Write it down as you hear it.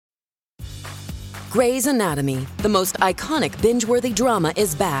Grey's Anatomy, the most iconic binge-worthy drama,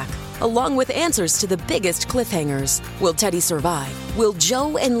 is back, along with answers to the biggest cliffhangers. Will Teddy survive? Will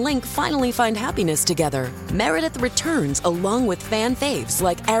Joe and Link finally find happiness together? Meredith returns along with fan faves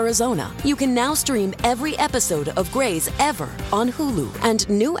like Arizona. You can now stream every episode of Grey's ever on Hulu, and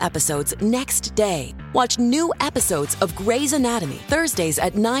new episodes next day. Watch new episodes of Grey's Anatomy Thursdays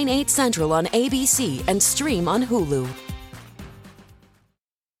at 9/8 Central on ABC and stream on Hulu.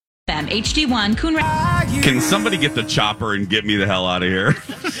 HD1 Can somebody get the chopper and get me the hell out of here?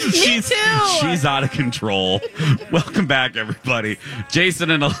 She's out of control. Welcome back, everybody.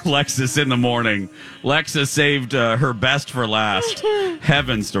 Jason and Alexis in the morning. Lexa saved her best for last.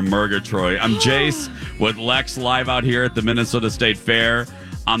 Heavens to Murgatroyd. I'm Jace with Lex live out here at the Minnesota State Fair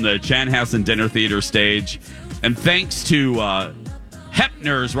on the Chanhassen Dinner Theater stage. And thanks to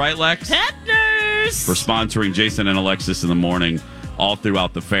Hepner's, right, Lex? Hepner's! For sponsoring Jason and Alexis in the morning all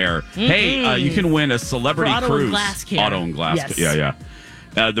throughout the fair. Mm-hmm. Hey, you can win a celebrity cruise. Auto and glass. Yes. Yeah.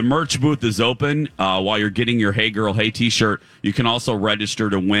 The merch booth is open while you're getting your Hey Girl, Hey t-shirt. You can also register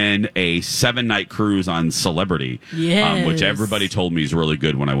to win a 7-night cruise on Celebrity, which everybody told me is really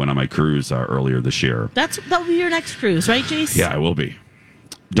good when I went on my cruise earlier this year. That'll be your next cruise, right, Jace? Yeah, I will be.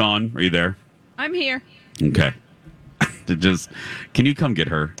 Dawn, are you there? I'm here. Okay. Can you come get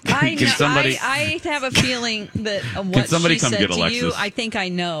her? I have a feeling that what somebody she come said get to Alexis? you, I think I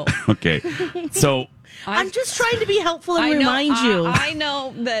know. Okay. So I'm just trying to be helpful and remind you. I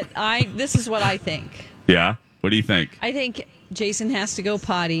know that this is what I think. Yeah? What do you think? I think Jason has to go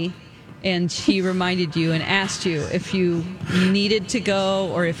potty, and he reminded you and asked you if you needed to go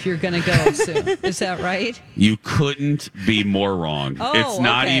or if you're going to go soon. Is that right? You couldn't be more wrong. Oh, it's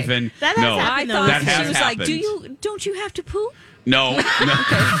not okay. even. That has happened, I thought that she has was happened. like, don't you have to poop? No.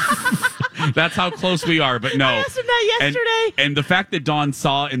 That's how close we are, but no. I asked him that yesterday. And the fact that Dawn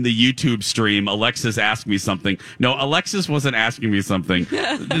saw in the YouTube stream, Alexis asked me something. No, Alexis wasn't asking me something.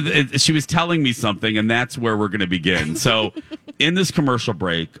 She was telling me something, and that's where we're going to begin. So in this commercial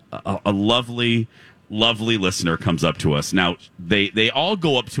break, a lovely listener comes up to us. Now, they all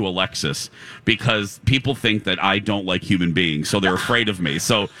go up to Alexis because people think that I don't like human beings, so they're afraid of me.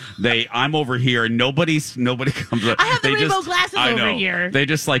 So I'm over here, and nobody comes up. I have the rainbow glasses over here. They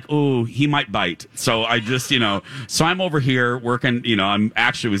just like, ooh, he might bite. So I just, so I'm over here working, I'm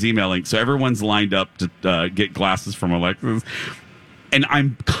actually was emailing. So everyone's lined up to get glasses from Alexis. And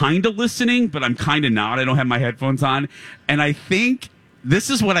I'm kind of listening, but I'm kind of not. I don't have my headphones on. And I think...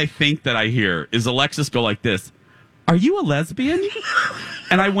 this is what I think that I hear is Alexis go like this. Are you a lesbian?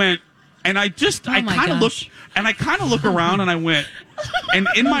 And I went, and I kind of look around and I went, and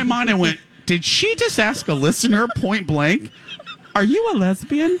in my mind I went, did she just ask a listener point blank, are you a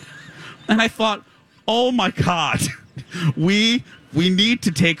lesbian? And I thought, oh my God, we need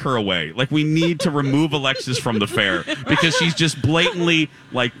to take her away. Like, we need to remove Alexis from the fair because she's just blatantly,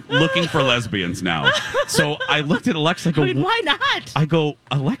 like, looking for lesbians now. So I looked at Alexis. I go, why not? I go,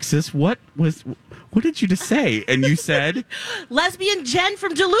 Alexis, what did you just say? And you said? Lesbian Jen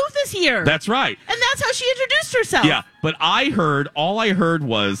from Duluth is here. That's right. And that's how she introduced herself. Yeah, but all I heard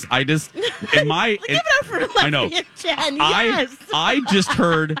was, give it up for Lesbian Jen, yes. I just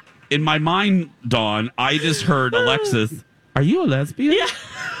heard, in my mind, Dawn, I just heard Alexis, are you a lesbian? Yeah.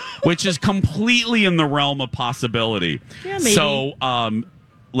 Which is completely in the realm of possibility. Yeah, maybe. So,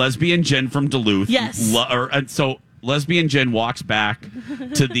 lesbian Jen from Duluth. Yes. So, lesbian Jen walks back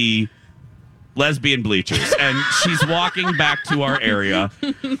to the lesbian bleachers, and she's walking back to our area.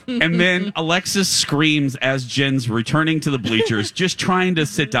 And then Alexis screams as Jen's returning to the bleachers, just trying to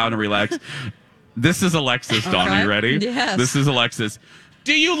sit down and relax. This is Alexis, Dawn. Are you ready? Yes. This is Alexis.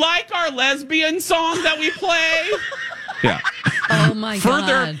 Do you like our lesbian song that we play? Yeah. Oh my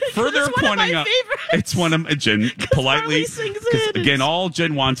God. Further It's one of pointing my out. favorites. It's one of Jen politely. Marley sings it. Again, all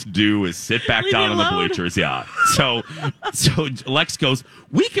Jen wants to do is sit back Leave down me on the alone. bleachers. Yeah. So Lex goes,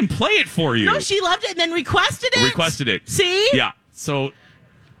 we can play it for you. No, she loved it and then requested it. See? Yeah. So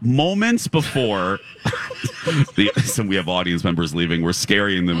moments before so we have audience members leaving, we're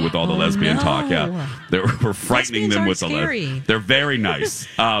scaring them with all the lesbian talk. Yeah. We're frightening Lesbians them aren't with scary. They're very nice.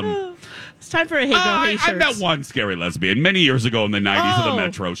 It's time for a Hey Girl, Hey I shirt. met one scary lesbian many years ago in the 90s of the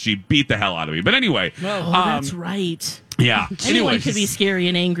Metro. She beat the hell out of me. But anyway. Oh, that's right. Yeah. Anyone Anyway, could be scary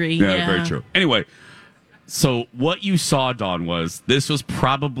and angry. Yeah, very true. Anyway, so what you saw, Dawn, was this was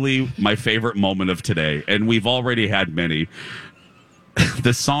probably my favorite moment of today, and we've already had many.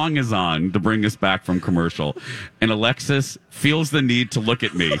 The song is on to bring us back from commercial, and Alexis feels the need to look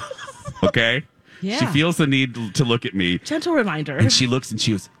at me. Okay? Yeah. She feels the need to look at me. Gentle reminder. And she looks and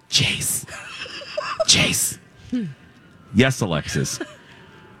she goes, Jace. Yes, Alexis.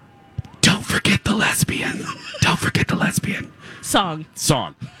 Don't forget the the lesbian. Don't forget the lesbian. Song.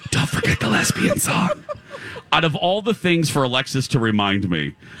 Don't forget the lesbian song. Out of all the things for Alexis to remind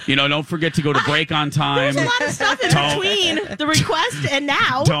me, don't forget to go to break on time. There's a lot of stuff in between the request and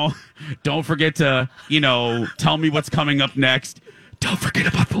now. Don't forget to, tell me what's coming up next. Don't forget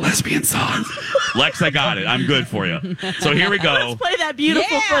about the lesbian song. Lex, I got it. I'm good for you. So here we go. Let's play that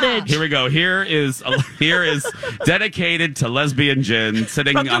beautiful footage. Here we go. Here is dedicated to lesbian Jen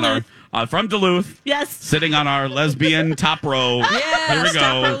sitting on our from Duluth. Yes. Sitting on our lesbian top row. Yeah, Here we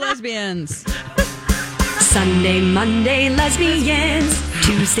top row go. lesbians. Sunday, Monday, lesbians.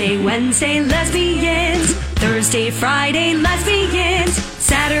 Tuesday, Wednesday, lesbians. Thursday, Friday, lesbians.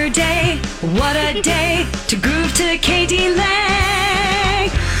 Saturday, what a day to groove to Katie Lang.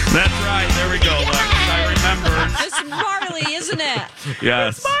 That's right. There we go, Lex. I remember. It's Marley, isn't it?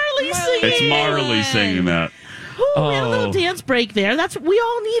 Yes. Marley singing. It's Marley singing that. Ooh, we had a little dance break there. We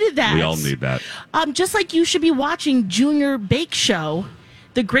all needed that. We all need that. Just like you should be watching Junior Bake Show,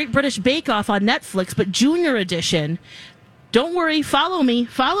 the Great British Bake Off on Netflix, but Junior Edition. Don't worry, follow me.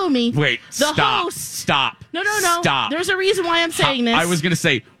 Wait, the stop. host. Stop. No. Stop. There's a reason why I'm saying this. I was going to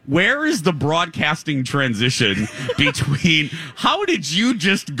say, where is the broadcasting transition between how did you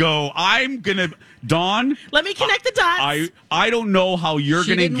just go, Dawn? Let me connect the dots. I don't know how you're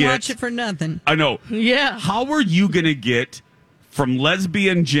She going to didn't get. watch it for nothing. I know. Yeah. How are you going to get from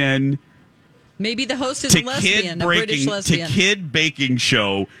lesbian Jen Maybe the host is to a lesbian, a British lesbian. to kid baking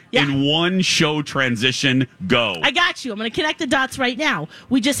show Yeah. in one show transition? Go. I got you. I'm going to connect the dots right now.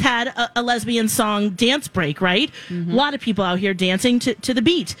 We just had a lesbian song dance break, right? Mm-hmm. A lot of people out here dancing to the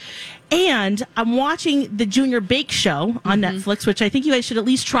beat. And I'm watching the Junior Bake Show on Mm-hmm. Netflix, which I think you guys should at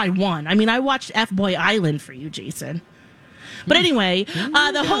least try one. I mean, I watched F-Boy Island for you, Jason. But anyway,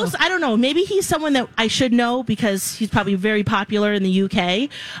 the host, I don't know, maybe he's someone that I should know because he's probably very popular in the UK.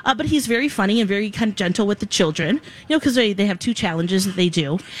 But he's very funny and very kind of gentle with the children, because they have two challenges that they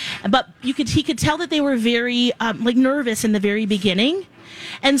do. But he could tell that they were very nervous in the very beginning.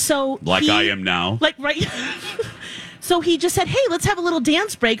 And so like I am now. Like, right. So he just said, hey, let's have a little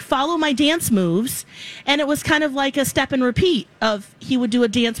dance break, follow my dance moves. And it was kind of like a step and repeat of he would do a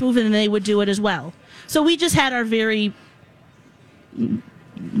dance move and they would do it as well. So we just had our very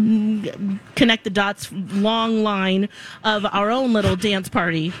connect the dots long line of our own little dance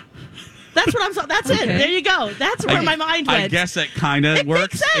party. That's what I'm. That's it. There you go. That's where my mind went. I guess it kind of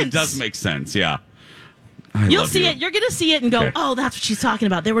works. Makes sense. It does make sense. Yeah. You'll see it. You're going to see it and go, Okay. oh, that's what she's talking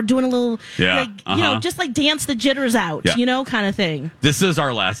about. They were doing a little, just like dance the jitters out, kind of thing. This is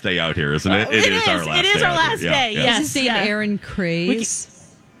our last day out here, isn't it? It is. It is our last day. Yeah. Yes. Is his name Aaron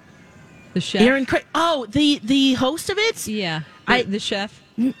Craze? The chef? Aaron Craze. Oh, the host of it? Yeah. The chef?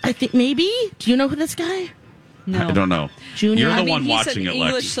 I think maybe. Do you know who this guy? No. I don't know. Junior. You're the one he's watching an it,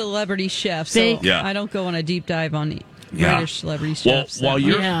 English Lex. celebrity chef, so Yeah. I don't go on a deep dive on British celebrity Well, chefs.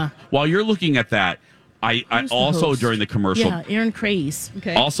 while you're looking at that, I Who's the also host? during the commercial, Yeah, Aaron Craze.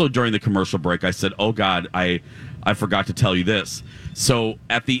 Okay. also during the commercial break, I said, "Oh God, I forgot to tell you this." So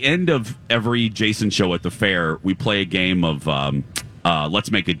at the end of every Jason show at the fair, we play a game of Let's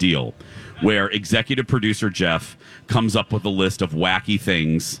Make a Deal, where executive producer Jeff comes up with a list of wacky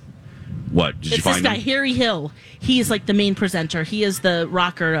things. What did you It's find? this guy, him? Harry Hill. He is like the main presenter. He is the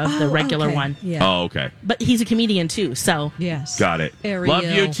rocker of the regular okay. one. Yeah. Oh, okay, But he's a comedian too, so. Yes. got it. Ariel. Love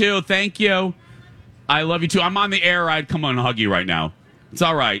you too. Thank you. I love you too. I'm on the air. I'd come on and hug you right now. It's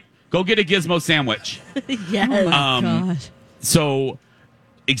all right. Go get a Gizmo sandwich. Yes. God. So,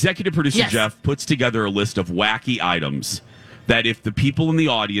 executive producer Yes. Jeff puts together a list of wacky items that if the people in the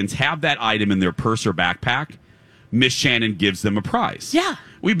audience have that item in their purse or backpack, Miss Shannon gives them a prize. Yeah.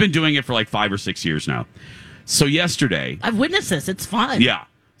 We've been doing it for like 5 or 6 years now. So yesterday, I've witnessed this. It's fun. yeah.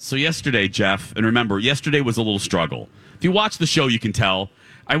 So yesterday, Jeff, and remember, yesterday was a little struggle. If you watch the show, you can tell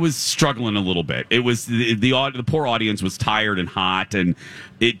I was struggling a little bit. It was the poor audience was tired and hot, and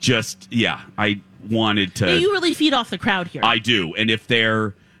it just I wanted to. Yeah, you really feed off the crowd here. I do, and if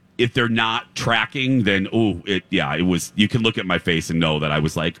they're not tracking, then it was. You can look at my face and know that I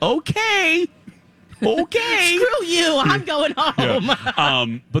was like, okay. Screw you. I'm going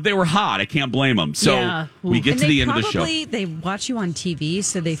home. But they were hot. I can't blame them. So Yeah. we get to the end of the show. Probably they watch you on TV,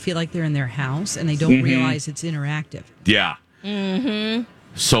 so they feel like they're in their house and they don't realize it's interactive. Yeah. Mm-hmm.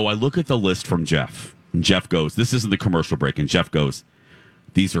 So I look at the list from Jeff, and Jeff goes, "This isn't the commercial break," and Jeff goes,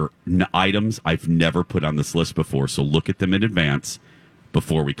 "These are items I've never put on this list before, so look at them in advance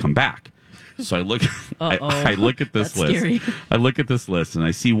before we come back." So I look, I look at this That's list. scary. I look at this list, and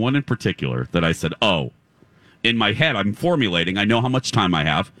I see one in particular that I said, "Oh." In my head, I'm formulating. I know how much time I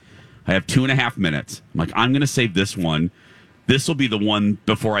have. I have 2.5 minutes. I'm like, I'm going to save this one this will be the one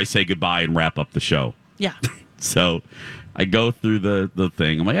before I say goodbye and wrap up the show. Yeah. So I go through the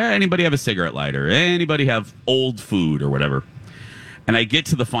thing. I'm like, anybody have a cigarette lighter? Anybody have old food or whatever? And I get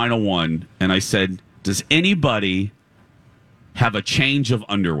to the final one, and I said, does anybody have a change of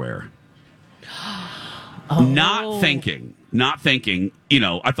underwear? Not thinking.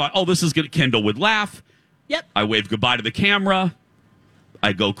 I thought, this is going to Kendall would laugh. Yep. I wave goodbye to the camera.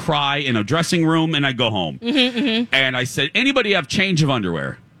 I go cry in a dressing room, and I go home. And I said, anybody have change of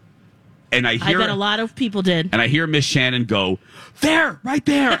underwear? And I bet a lot of people did. And I hear Miss Shannon go, there, right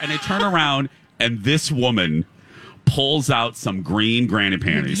there. And I turn around, and this woman pulls out some green granny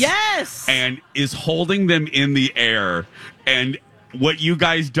panties. Yes. And is holding them in the air. And what you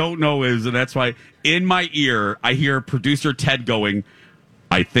guys don't know is, and that's why in my ear, I hear producer Ted going,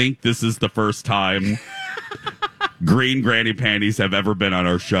 I think this is the first time green granny panties have ever been on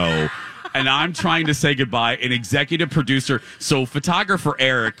our show. And I'm trying to say goodbye. An executive producer, so photographer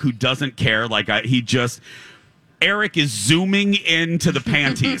Eric, who doesn't care, Eric is zooming into the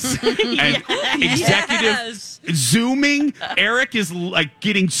panties. And executive zooming. Eric is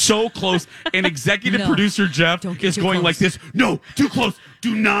getting so close. And executive producer Jeff is going close. Like this. No, too close.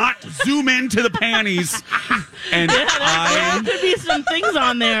 Do not zoom into the panties. And there could be some things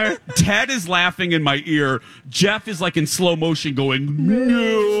on there. Ted is laughing in my ear. Jeff is in slow motion going,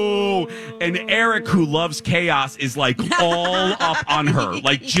 no. And Eric, who loves chaos, is all up on her.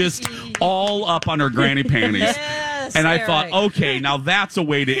 Just all up on her granny panties. Yes, and I Eric. thought, okay, now that's a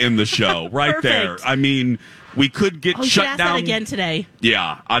way to end the show right there. I mean, we could get shut ask down that again today.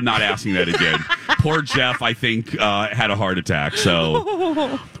 Yeah, I'm not asking that again. Poor Jeff, I think, had a heart attack.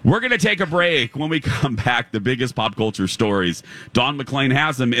 So we're going to take a break. When we come back, the biggest pop culture stories. Dawn McClain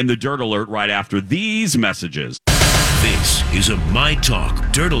has them in the Dirt Alert right after these messages. This is a My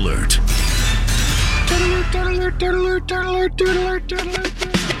Talk Dirt Alert. Dirt Alert, Dirt Alert, Dirt Alert, Dirt Alert, Dirt Alert, Dirt Alert, Dirt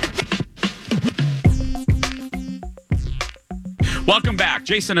Alert. Welcome back.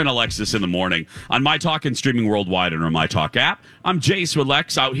 Jason and Alexis in the morning on My Talk and streaming worldwide on our My Talk app. I'm Jace with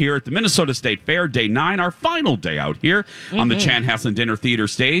Lex out here at the Minnesota State Fair, day 9, our final day out here on the Chanhassen Dinner Theater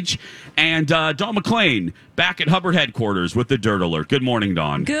stage. And Dawn McClain back at Hubbard headquarters with the Dirt Alert. Good morning,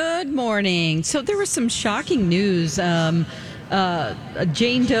 Dawn. Good morning. So there was some shocking news. Jane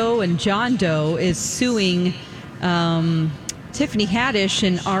Doe and John Doe is suing Tiffany Haddish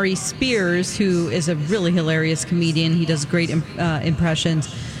and Ari Spears, who is a really hilarious comedian. He does great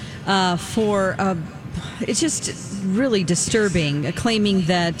impressions. It's just really disturbing, claiming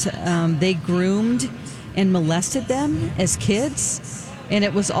that they groomed and molested them as kids. And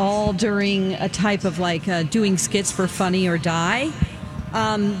it was all during a type of doing skits for Funny or Die.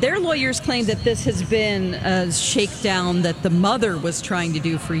 Their lawyers claim that this has been a shakedown that the mother was trying to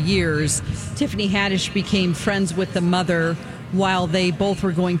do for years. Tiffany Haddish became friends with the mother while they both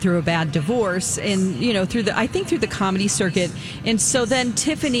were going through a bad divorce, and through the comedy circuit. And so then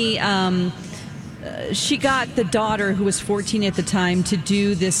Tiffany, she got the daughter, who was 14 at the time, to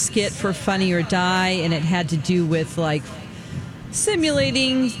do this skit for Funny or Die, and it had to do with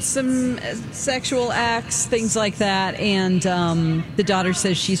simulating some sexual acts, things like that. And the daughter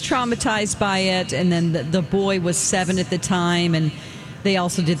says she's traumatized by it. And then the boy was 7 at the time, and they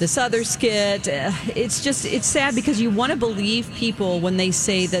also did this other skit. It's sad because you want to believe people when they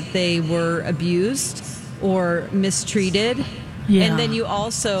say that they were abused or mistreated. Yeah. And then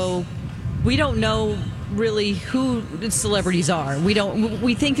we don't know really who the celebrities are.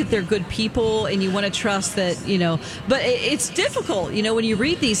 We think that they're good people, and you want to trust that, but it's difficult. When you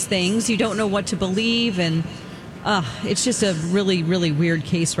read these things, you don't know what to believe. And it's just a really, really weird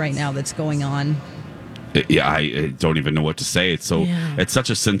case right now that's going on. Yeah, I don't even know what to say. It's it's such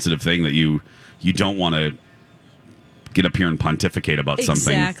a sensitive thing that you don't want to get up here and pontificate about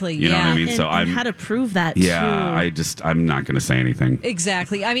something. Exactly. You know what I mean? And how to prove that too. Yeah, I'm not going to say anything.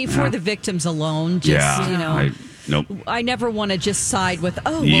 Exactly. I mean, for the victims alone, Nope. I never want to just side with,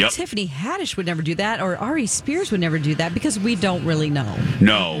 Tiffany Haddish would never do that, or Ari Spears would never do that, because we don't really know.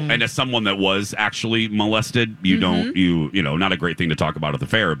 No, and as someone that was actually molested, you don't, not a great thing to talk about at the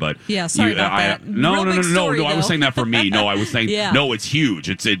fair, but sorry about that. No, Story, I was saying that for me. No, I was saying, no, it's huge.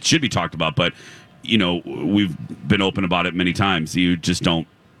 It should be talked about, but, we've been open about it many times. You just don't.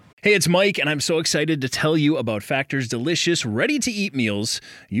 Hey, it's Mike, and I'm so excited to tell you about Factor's delicious, ready-to-eat meals.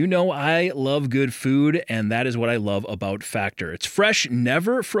 You know I love good food, and that is what I love about Factor. It's fresh,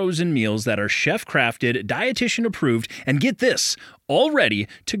 never frozen meals that are chef-crafted, dietitian-approved, and get this, all ready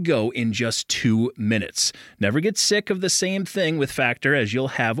to go in just 2 minutes. Never get sick of the same thing with Factor, as you'll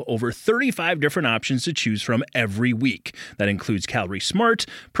have over 35 different options to choose from every week. That includes Calorie Smart,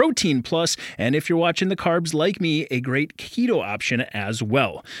 Protein Plus, and if you're watching the carbs like me, a great keto option as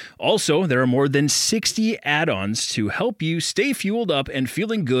well. Also, there are more than 60 add-ons to help you stay fueled up and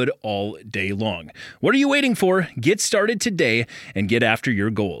feeling good all day long. What are you waiting for? Get started today and get after your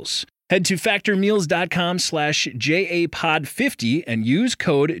goals. Head to factormeals.com/JAPOD50 and use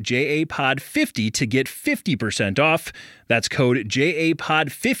code JAPOD50 to get 50% off. That's code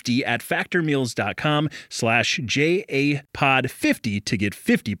JAPOD50 at factormeals.com/JAPOD50 to get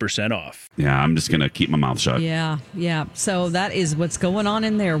 50% off. Yeah, I'm just going to keep my mouth shut. Yeah. So that is what's going on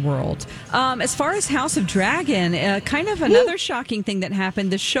in their world. As far as House of Dragon, kind of another shocking thing that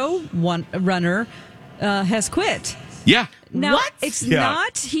happened. The showrunner has quit. Yeah. Now, What? it's Yeah.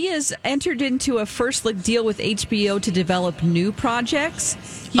 not. He has entered into a first look deal with HBO to develop new projects.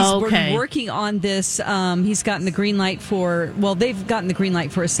 He's Okay. working on this. He's gotten the green light they've gotten the green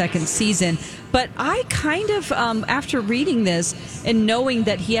light for a second season. But I kind of, after reading this and knowing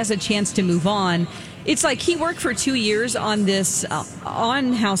that he has a chance to move on, it's like he worked for 2 years on this,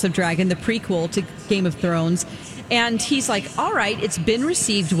 on House of Dragon, the prequel to Game of Thrones. And he's like, all right, it's been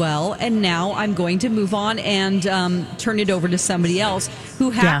received well, and now I'm going to move on and turn it over to somebody else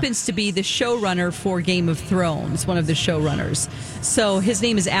who happens to be the showrunner for Game of Thrones, one of the showrunners. So his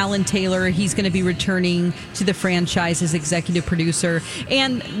name is Alan Taylor. He's going to be returning to the franchise as executive producer.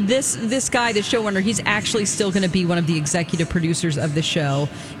 And this guy, the showrunner, he's actually still going to be one of the executive producers of the show.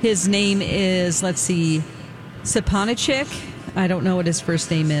 His name is, Saponachik. I don't know what his first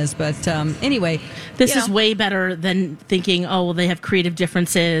name is, but anyway. This is way better than thinking, they have creative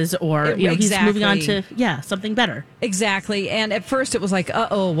differences, or he's moving on to something better. Exactly. And at first it was like,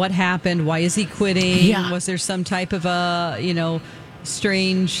 what happened? Why is he quitting? Yeah. Was there some type of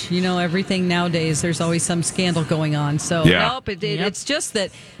strange, everything nowadays, there's always some scandal going on. So nope, it's just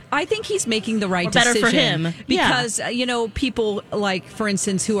that I think he's making the right better decision. for him. Because, people like, for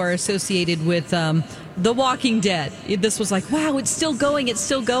instance, who are associated with The Walking Dead. This was like, wow, it's still going.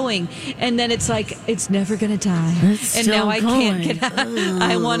 And then it's like, it's never going to die. And now I can't get out.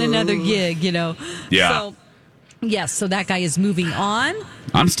 I want another gig, Yeah. So, yes, so that guy is moving on.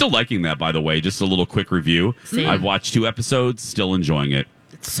 I'm still liking that, by the way. Just a little quick review. Same. I've watched 2 episodes, still enjoying it.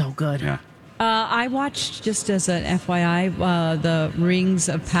 It's so good. Yeah. I watched, just as an FYI, the Rings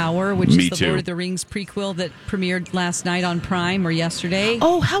of Power, which Me is the too. Lord of the Rings prequel that premiered last night on Prime or yesterday.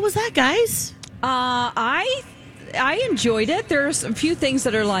 Oh, how was that, guys? I enjoyed it. There's a few things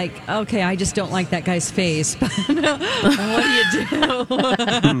that are like, okay, I just don't like that guy's face. But what do you do?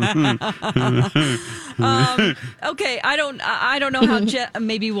 Okay, I don't know how.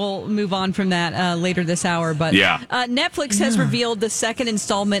 Maybe we'll move on from that later this hour. But Netflix has revealed the second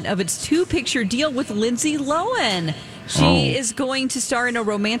installment of its 2-picture deal with Lindsay Lohan. She is going to star in a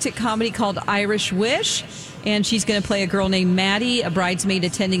romantic comedy called Irish Wish. And she's going to play a girl named Maddie, a bridesmaid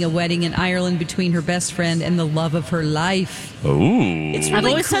attending a wedding in Ireland between her best friend and the love of her life. Ooh. It's I've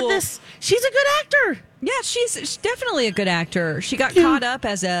really always said cool. this. She's a good actor. Yeah, she's definitely a good actor. She got caught up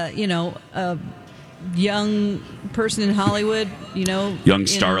as a young person in Hollywood, Young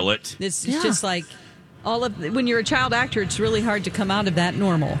starlet. It's just like when you're a child actor, it's really hard to come out of that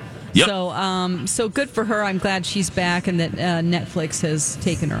normal. Yep. So good for her. I'm glad she's back and that Netflix has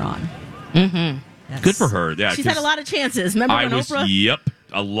taken her on. Mm-hmm. Yes. Good for her. Yeah, She's had a lot of chances. Remember when Oprah? Yep,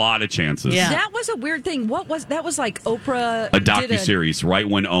 a lot of chances. Yeah. That was a weird thing. That was like Oprah A docuseries right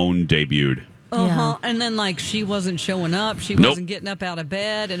when OWN debuted. Uh-huh. And then she wasn't showing up. She wasn't getting up out of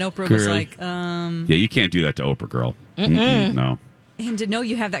bed. And Oprah was like, Yeah, you can't do that to Oprah, girl. No. And to know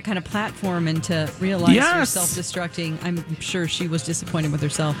you have that kind of platform and to realize you're self-destructing, I'm sure she was disappointed with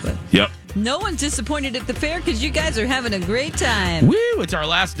herself. But no one's disappointed at the fair because you guys are having a great time. Woo! It's our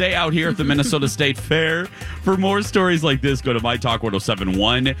last day out here at the Minnesota State Fair. For more stories like this, go to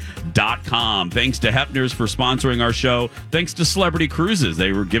mytalk1071.com. Thanks to Hefner's for sponsoring our show. Thanks to Celebrity Cruises.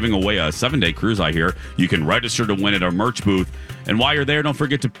 They were giving away a 7-day cruise, I hear. You can register to win at our merch booth. And while you're there, don't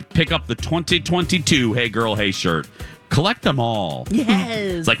forget to pick up the 2022 Hey Girl, Hey shirt. Collect them all. Yes.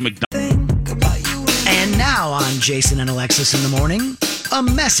 It's like McDonald's. And now on Jason and Alexis in the Morning, a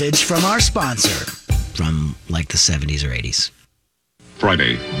message from our sponsor from the 70s or 80s.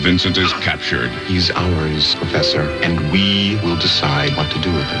 Friday, Vincent is captured. He's ours, Professor, and we will decide what to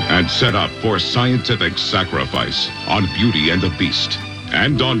do with him. And set up for scientific sacrifice on Beauty and the Beast.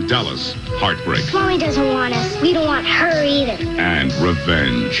 And on Dallas, heartbreak. Mommy doesn't want us. We don't want her either. And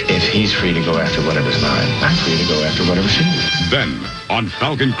revenge. If he's free to go after whatever's mine, I'm free to go after whatever's his. Then, on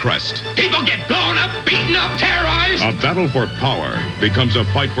Falcon Crest. People get blown up, beaten up, terrorized. A battle for power becomes a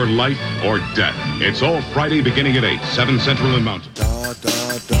fight for life or death. It's all Friday beginning at 8, 7 Central and Mountain.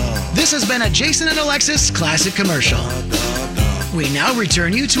 This has been a Jason and Alexis classic commercial. We now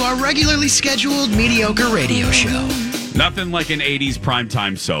return you to our regularly scheduled mediocre radio show. Nothing like an 80s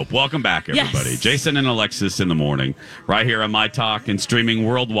primetime soap. Welcome back, everybody. Yes. Jason and Alexis in the morning, right here on My Talk and streaming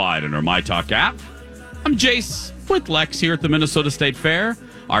worldwide on our My Talk app. I'm Jace with Lex here at the Minnesota State Fair.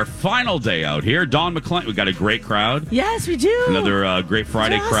 Our final day out here. Dawn McClain. We got a great crowd. Yes, we do. Another great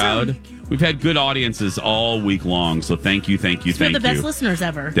Friday crowd. We've had good audiences all week long, so thank you. We're the best listeners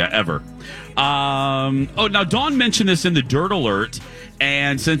ever. Yeah, ever. Now Dawn mentioned this in the Dirt Alert,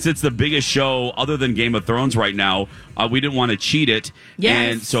 and since it's the biggest show other than Game of Thrones right now, we didn't want to cheat it.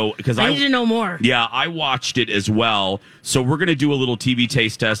 Yes. And so because I need to know more. Yeah, I watched it as well. So we're going to do a little TV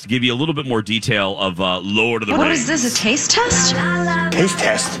taste test, give you a little bit more detail of Lord of the Rings. What is this, a taste test? Taste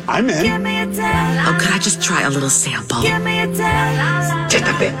test. I'm in. Oh, could I just try a little sample? Just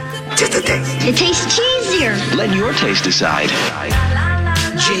a bit. Just a taste. It tastes cheesier. Let your taste decide.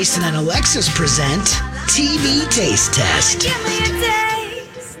 Jason and Alexis present TV Taste Test.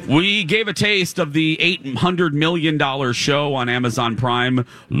 We gave a taste of the $800 million show on Amazon Prime,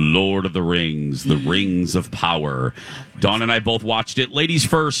 Lord of the Rings, The Rings of Power. Dawn and I both watched it. Ladies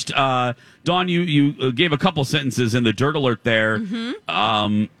first. Dawn, you gave a couple sentences in the Dirt Alert there.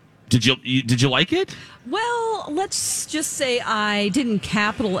 Mm-hmm. Did you like it? Well, let's just say I didn't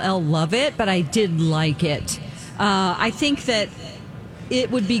capital L love it, but I did like it. I think that it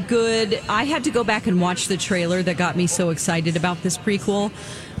would be good. I had to go back and watch the trailer that got me so excited about this prequel,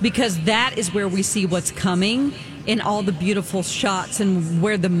 because that is where we see what's coming in all the beautiful shots and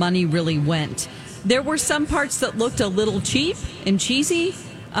where the money really went. There were some parts that looked a little cheap and cheesy.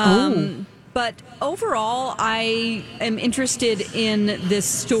 But overall, I am interested in this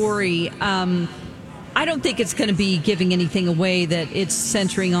story. I don't think it's going to be giving anything away, that it's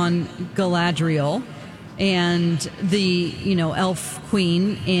centering on Galadriel and the, elf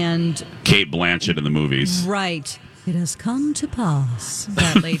queen and Kate Blanchett in the movies. Right. It has come to pass,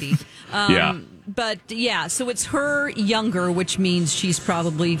 that lady. Yeah. But yeah, so it's her younger, which means she's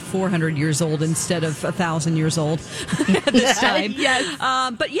probably 400 years old instead of 1,000 years old at this time. Yes.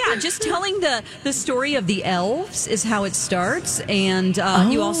 But yeah, just telling the story of the elves is how it starts. And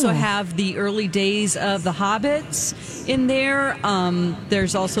you also have the early days of the hobbits in there.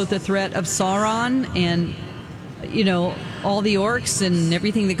 There's also the threat of Sauron and, all the orcs and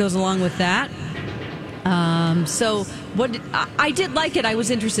everything that goes along with that. So I did like it. I was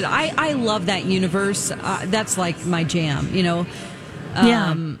interested. I love that universe. That's like my jam,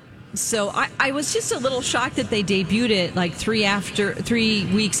 Yeah. So I was just a little shocked that they debuted it like 3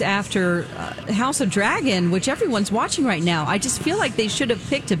 weeks after House of Dragon, which everyone's watching right now. I just feel like they should have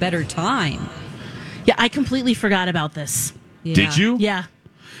picked a better time. Yeah, I completely forgot about this. Yeah. Did you? Yeah.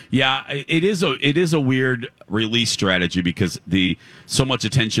 Yeah, it is a weird release strategy because so much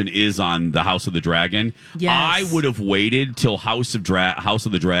attention is on the House of the Dragon. Yes. I would have waited till House of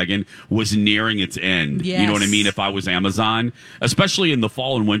the Dragon was nearing its end. Yes. You know what I mean? If I was Amazon, especially in the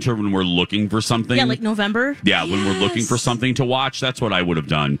fall and winter when we're looking for something. Yeah, like November. Yeah, when we're looking for something to watch, that's what I would have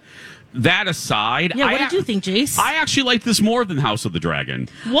done. That aside, yeah, what did you think, Jace? I actually like this more than House of the Dragon.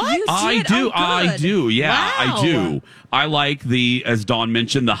 What? You I did? do. Oh, I good. do. Yeah, Wow. I do. I like as Dawn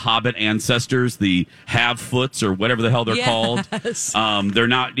mentioned, the Hobbit ancestors, the Have-Foots or whatever the hell they're called. They're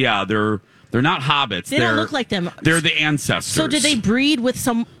not. Yeah, they're not hobbits. They don't look like them. They're the ancestors. So did they breed with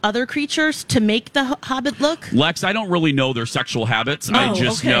some other creatures to make the hobbit look? Lex, I don't really know their sexual habits. I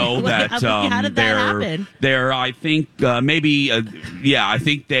just know that how did that happen? they're. I think maybe. I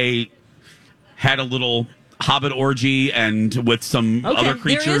think they had a little hobbit orgy and with some other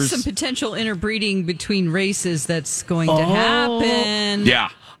creatures. There is some potential interbreeding between races that's going to happen. Yeah.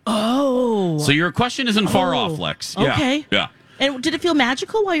 Oh. So your question isn't far off, Lex. Yeah. Okay. Yeah. And did it feel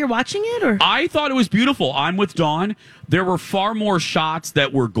magical while you're watching it, or? I thought it was beautiful. I'm with Dawn. There were far more shots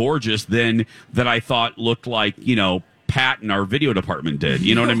that were gorgeous than that I thought looked like, Pat in our video department did.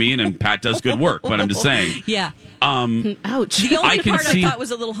 You know what I mean? And Pat does good work, but I'm just saying. Yeah. Ouch. The only I part I thought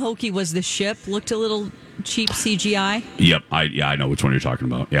was a little hokey was the ship. Looked a little cheap CGI. Yep. I know which one you're talking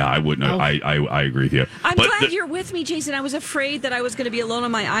about. Yeah, I wouldn't. I agree with you. I'm glad you're with me, Jason. I was afraid that I was going to be alone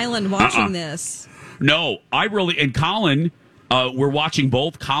on my island watching this. No, and Colin, we're watching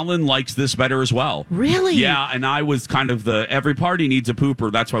both. Colin likes this better as well. Really? Yeah, and I was kind of every party needs a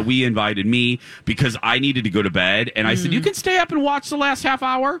pooper. That's why we invited me, because I needed to go to bed. And I said, you can stay up and watch the last half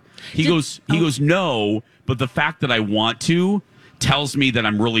hour? He goes, no, but the fact that I want to tells me that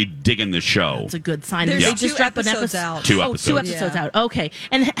I'm really digging the show. It's a good sign. There's They two just dropped an episodes episode out. 2 episodes. 2 episodes out. Okay.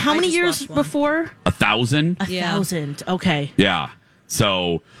 And how many years before? 1,000. 1,000. Okay. Yeah.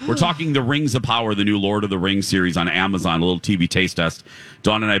 So we're talking The Rings of Power, the new Lord of the Rings series on Amazon, a little TV taste test.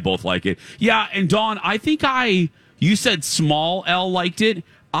 Dawn and I both like it. Yeah, and Dawn, I think you said small L liked it.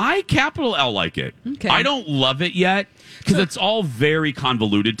 I, capital L, like it. Okay. I don't love it yet because it's all very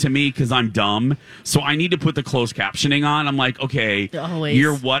convoluted to me because I'm dumb. So I need to put the closed captioning on. I'm like, okay, Always.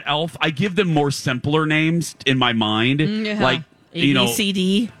 you're what elf? I give them more simpler names in my mind. Yeah. Like, A, B, C,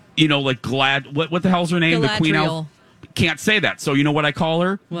 D. Like Glad, what the hell's her name? The Queen Elf? Can't say that. So you know what I call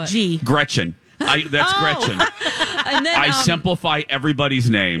her? What? G. Gretchen. That's Gretchen. And then I simplify everybody's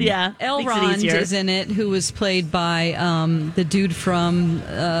name. Yeah. Elrond is in it, who was played by the dude from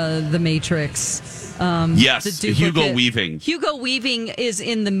The Matrix. Yes, Hugo Weaving. Hugo Weaving is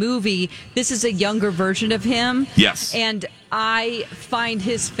in the movie. This is a younger version of him. Yes. And I find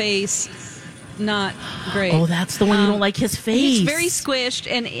his face not great. Oh, that's the one you don't like his face. He's very squished,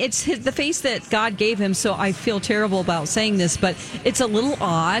 and it's the face that God gave him, so I feel terrible about saying this, but it's a little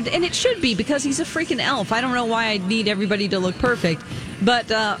odd, and it should be because he's a freaking elf. I don't know why I need everybody to look perfect, but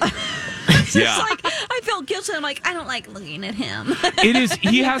it's like I felt guilty. I'm like, I don't like looking at him. It is.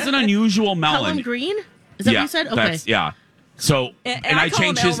 He has an unusual melon. Helen Green? Is that what you said? Okay. Yeah. So, and I call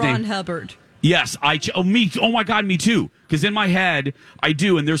changed him his L. name. Ron Hubbard. Yes, oh my God, me too. Because in my head, I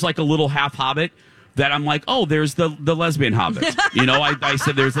do, and there's like a little half hobbit that I'm like, oh, there's the lesbian hobbit. I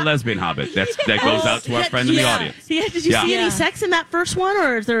said there's a lesbian hobbit. That goes out to our friend in the audience. Yeah, did you see any sex in that first one,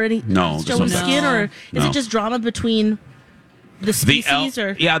 or is there any showing skin, or is it just drama between the species?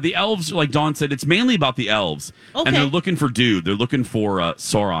 The elves, like Dawn said, it's mainly about the elves, and they're looking for dude. They're looking for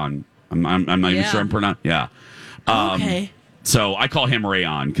Sauron. I'm not even sure I'm pronouncing. Yeah. Okay. So I call him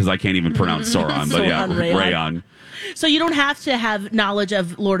Rayon because I can't even pronounce Sauron, but yeah, Rayon. So you don't have to have knowledge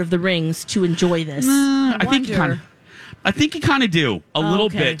of Lord of the Rings to enjoy this. I think you kind of do a little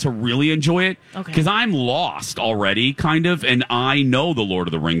bit to really enjoy it because I'm lost already, kind of, and I know the Lord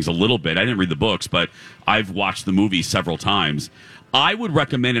of the Rings a little bit. I didn't read the books, but I've watched the movie several times. I would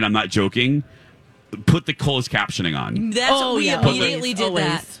recommend, and I'm not joking, put the closed captioning on. We immediately did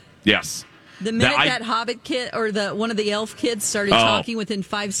that. Yes. The minute that Hobbit kid or one of the elf kids started talking, within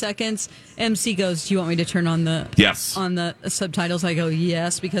 5 seconds, MC goes, "Do you want me to turn on the subtitles?" I go,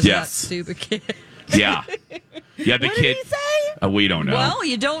 "Yes," because of that stupid kid. Yeah, the what kid. Did he say? We don't know. Well,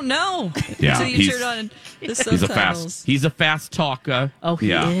 you don't know until you turn on the subtitles. He's a fast talker. Oh,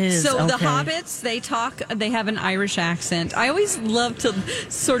 he is. So the Hobbits, they have an Irish accent. I always love to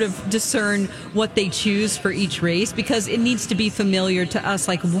sort of discern what they choose for each race because it needs to be familiar to us.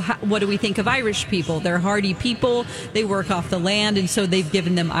 Like, what do we think of Irish people? They're hardy people. They work off the land, and so they've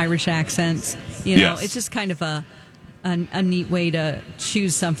given them Irish accents. It's just kind of a neat way to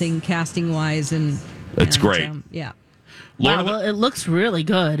choose something casting wise, and it's great. It looks really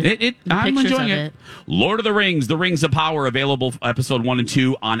good. I'm enjoying it. Lord of the Rings, The Rings of Power, available episode 1 and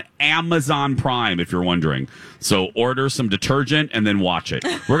 2 on Amazon Prime, if you're wondering. So order some detergent and then watch it.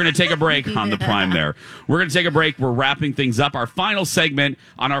 We're going to take a break on the Prime there. We're going to take a break. We're wrapping things up. Our final segment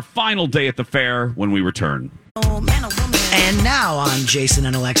on our final day at the fair when we return. And now on Jason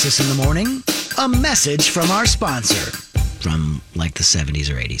and Alexis in the morning, a message from our sponsor from like the 70s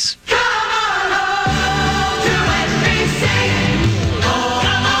or 80s.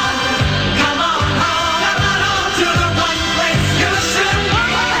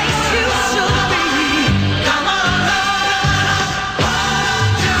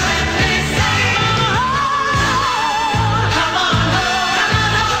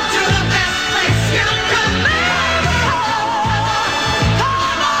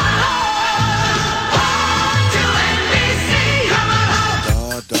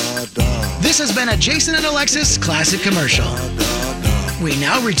 This has been a Jason and Alexis classic commercial. We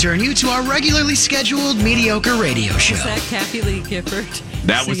now return you to our regularly scheduled mediocre radio show. Is that Kathy Lee Gifford?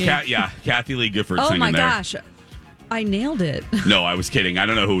 That was Kathy Lee Gifford singing there. Oh my gosh. I nailed it. No, I was kidding. I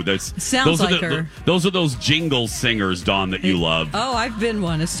don't know who. Sounds like her. Those are those jingle singers, Dawn, that you love. Oh, I've been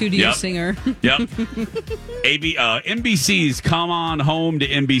one, a studio singer. Yep. NBC's Come On Home to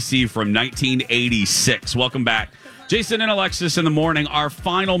NBC from 1986. Welcome back. Jason and Alexis in the morning. Our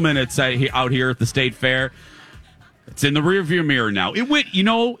final minutes out here at the State Fair. It's in the rearview mirror now. It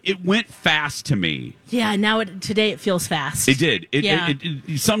went fast to me. Yeah, today it feels fast. It did.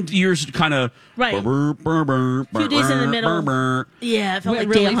 Some years kind of right. A few days in the middle. Yeah, it felt like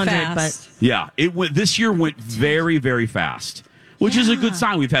really day 100, fast. but yeah, this year went very, very fast, which is a good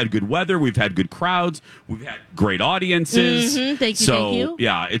sign. We've had good weather, we've had good crowds, we've had great audiences. Mm-hmm. Thank you.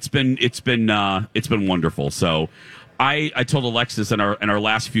 Yeah, it's been wonderful. So I told Alexis in our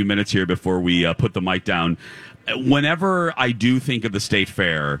last few minutes here before we put the mic down, whenever I do think of the State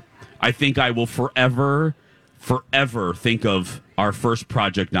Fair, I think I will forever think of our first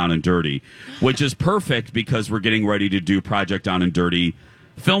Project Down and Dirty, which is perfect because we're getting ready to do Project Down and Dirty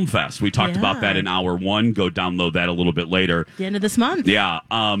Film Fest. We talked about that in hour 1. Go download that a little bit later. The end of this month. Yeah,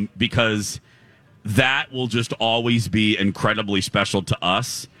 because that will just always be incredibly special to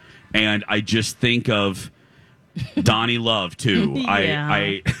us. And I just think of Donnie Love, too.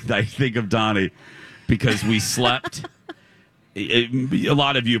 I think of Donnie because we slept. A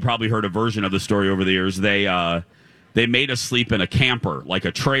lot of you probably heard a version of the story over the years. They made us sleep in a camper, like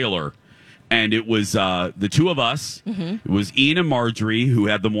a trailer. And it was the two of us. Mm-hmm. It was Ian and Marjorie, who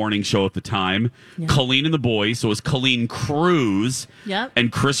had the morning show at the time. Yep. Colleen and the boys. So it was Colleen Cruz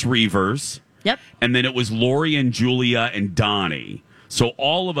and Chris Reavers. Yep. And then it was Lori and Julia and Donnie. So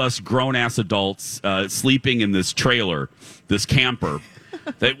all of us grown-ass adults sleeping in this trailer, this camper.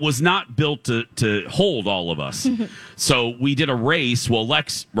 That was not built to hold all of us. So we did a race. Well,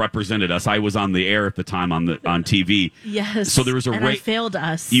 Lex represented us. I was on the air at the time on TV. Yes. So there was a race. I failed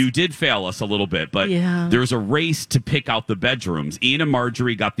us. You did fail us a little bit, but there was a race to pick out the bedrooms. Ian and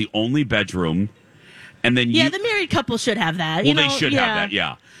Marjorie got the only bedroom, and then the married couple should have that. Well, they should have that.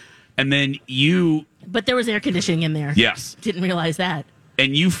 Yeah. And then you. But there was air conditioning in there. Yes. Didn't realize that.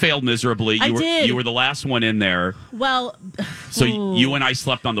 And you failed miserably. You were the last one in there. Well, so you and I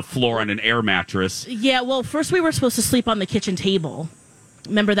slept on the floor on an air mattress. Yeah, well, first we were supposed to sleep on the kitchen table.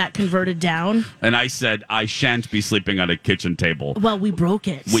 Remember that converted down? And I said, I shan't be sleeping on a kitchen table. Well, we broke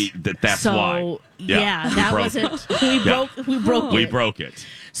it. That's why. Yeah, that wasn't. We broke it. We broke it.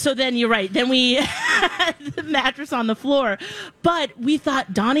 So then you're right. Then we had the mattress on the floor. But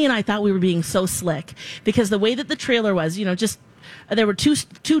Donnie and I thought we were being so slick because the way that the trailer was, just. There were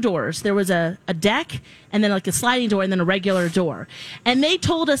two doors. There was a deck and then like a sliding door and then a regular door. And they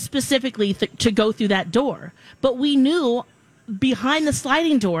told us specifically to go through that door. But we knew behind the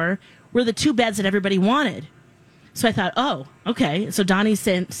sliding door were the 2 beds that everybody wanted. So I thought, oh, okay. So Donnie's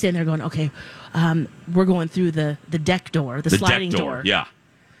sitting there going, okay, we're going through the deck door, the sliding deck door. Yeah.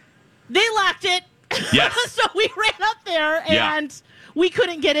 They locked it. Yes. So we ran up there and we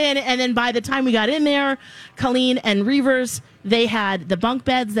couldn't get in. And then by the time we got in there, Colleen and Reavers, they had the bunk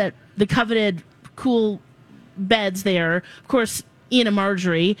beds, the coveted cool beds there. Of course, Ian and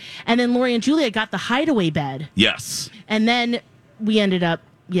Marjorie. And then Lori and Julia got the hideaway bed. Yes. And then we ended up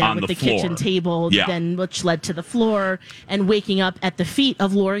with the floor. Kitchen table, then which led to the floor and waking up at the feet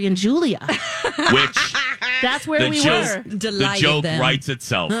of Lori and Julia. Which that's where we were. The joke writes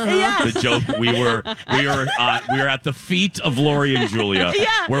itself. Yes. The joke we were at the feet of Lori and Julia,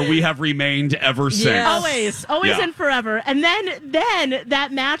 where we have remained ever since. Yes. Always and forever. And then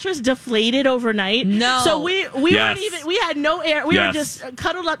that mattress deflated overnight. No, so we weren't even. We had no air. We were just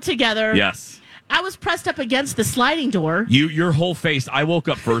cuddled up together. Yes. I was pressed up against the sliding door. Your whole face. I woke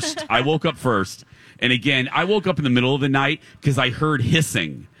up first. And again, I woke up in the middle of the night because I heard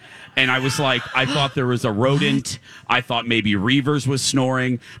hissing. And I was like, I thought there was a rodent. I thought maybe Reavers was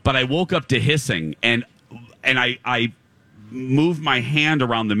snoring. But I woke up to hissing. And I moved my hand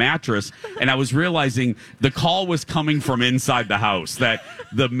around the mattress. And I was realizing the call was coming from inside the house. That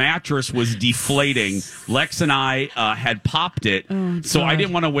the mattress was deflating. Lex and I had popped it. So I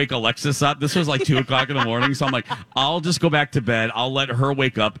didn't want to wake Alexis up. This was like 2 o'clock in the morning. So I'm like, I'll just go back to bed. I'll let her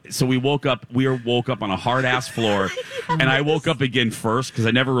wake up. So we woke up on a hard ass floor. And I woke up again first because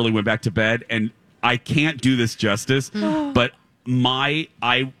I never really went back to bed. And I can't do this justice. But I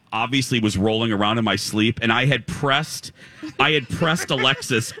obviously was rolling around in my sleep, and I had pressed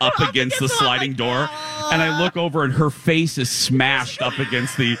Alexis up against the sliding door, and I look over and her face is smashed up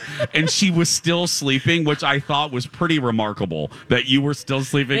against and she was still sleeping, which I thought was pretty remarkable that you were still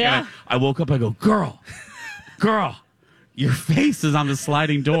sleeping. Yeah. And I woke up, I go, girl, your face is on the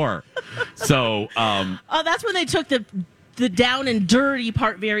sliding door. So, that's when they took the down and dirty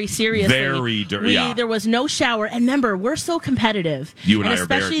part very seriously. Very dirty. There was no shower. And remember, we're so competitive. You and I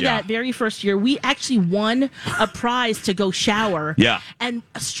especially that very first year, we actually won a prize to go shower. Yeah. And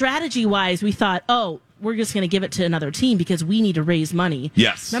strategy-wise, we thought, we're just going to give it to another team because we need to raise money.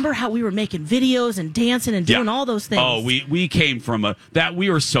 Yes. Remember how we were making videos and dancing and doing all those things? Oh, we came from we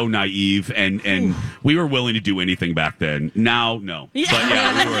were so naive and we were willing to do anything back then. Now, no. Yeah.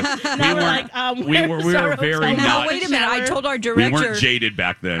 But we were very not. Wait a minute. I told our director. We weren't jaded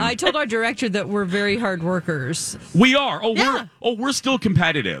back then. I told our director that we're very hard workers. We are. We're still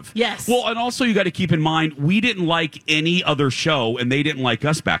competitive. Yes. Well, and also you got to keep in mind, we didn't like any other show and they didn't like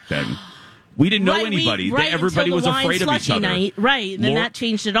us back then. We didn't know anybody. Everybody was afraid of each other. Night. Right, and then that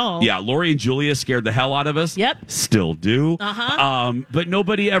changed it all. Yeah, Lori and Julia scared the hell out of us. Yep. Still do. But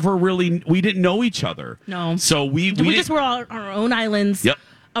nobody ever really, we didn't know each other. No. So we just were on our own islands. Yep.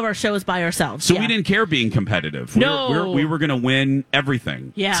 Of our shows by ourselves. So we didn't care being competitive. We were going to win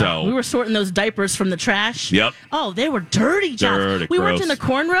everything. Yeah. So we were sorting those diapers from the trash. Yep. Oh, they were dirty jobs. We worked in the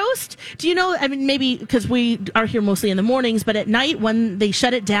corn roast. Do you know, I mean, maybe because we are here mostly in the mornings, but at night when they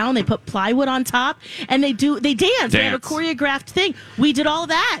shut it down, they put plywood on top and they dance. They have a choreographed thing. We did all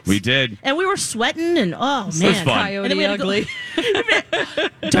that. We did. And we were sweating and man. It was fun. Coyote Ugly.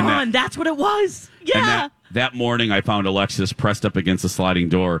 Dawn, that's what it was. Yeah. That morning, I found Alexis pressed up against a sliding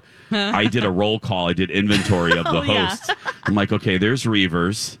door. I did a roll call. I did inventory of the hosts. I'm like, okay, there's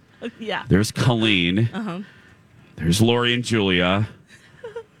Reavers. Yeah. There's Colleen. There's Lori and Julia.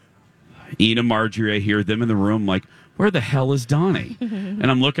 Ina, Marjorie, I hear them in the room. Like, where the hell is Donnie?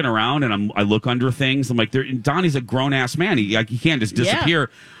 And I'm looking around, and I look under things. I'm like, Donnie's a grown-ass man. He can't just disappear.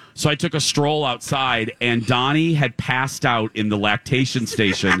 Yeah. So I took a stroll outside, and Donnie had passed out in the lactation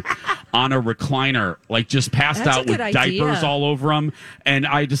station on a recliner, like just passed out with diapers all over him. And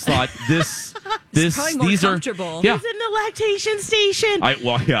I just thought, these are comfortable. Yeah. He's in the lactation station.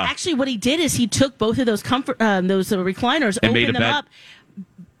 Actually, what he did is he took both of those recliners, and opened them up,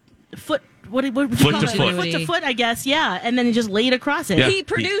 foot to foot, I guess. Yeah, and then he just laid across it. Yeah. He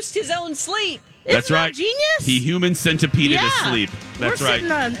produced his own sleep. That's right. Genius. He human centipeded his sleep. That's right.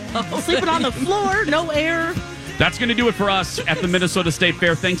 Sleeping on the floor, no air. That's going to do it for us at the Minnesota State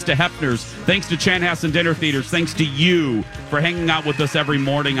Fair. Thanks to Hefner's. Thanks to Chanhassen Dinner Theaters. Thanks to you for hanging out with us every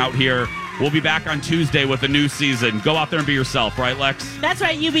morning out here. We'll be back on Tuesday with a new season. Go out there and be yourself, right, Lex? That's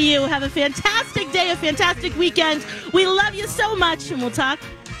right, UBU. Have a fantastic day, a fantastic weekend. We love you so much, and we'll talk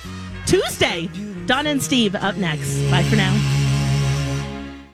Tuesday. Donna and Steve up next. Bye for now.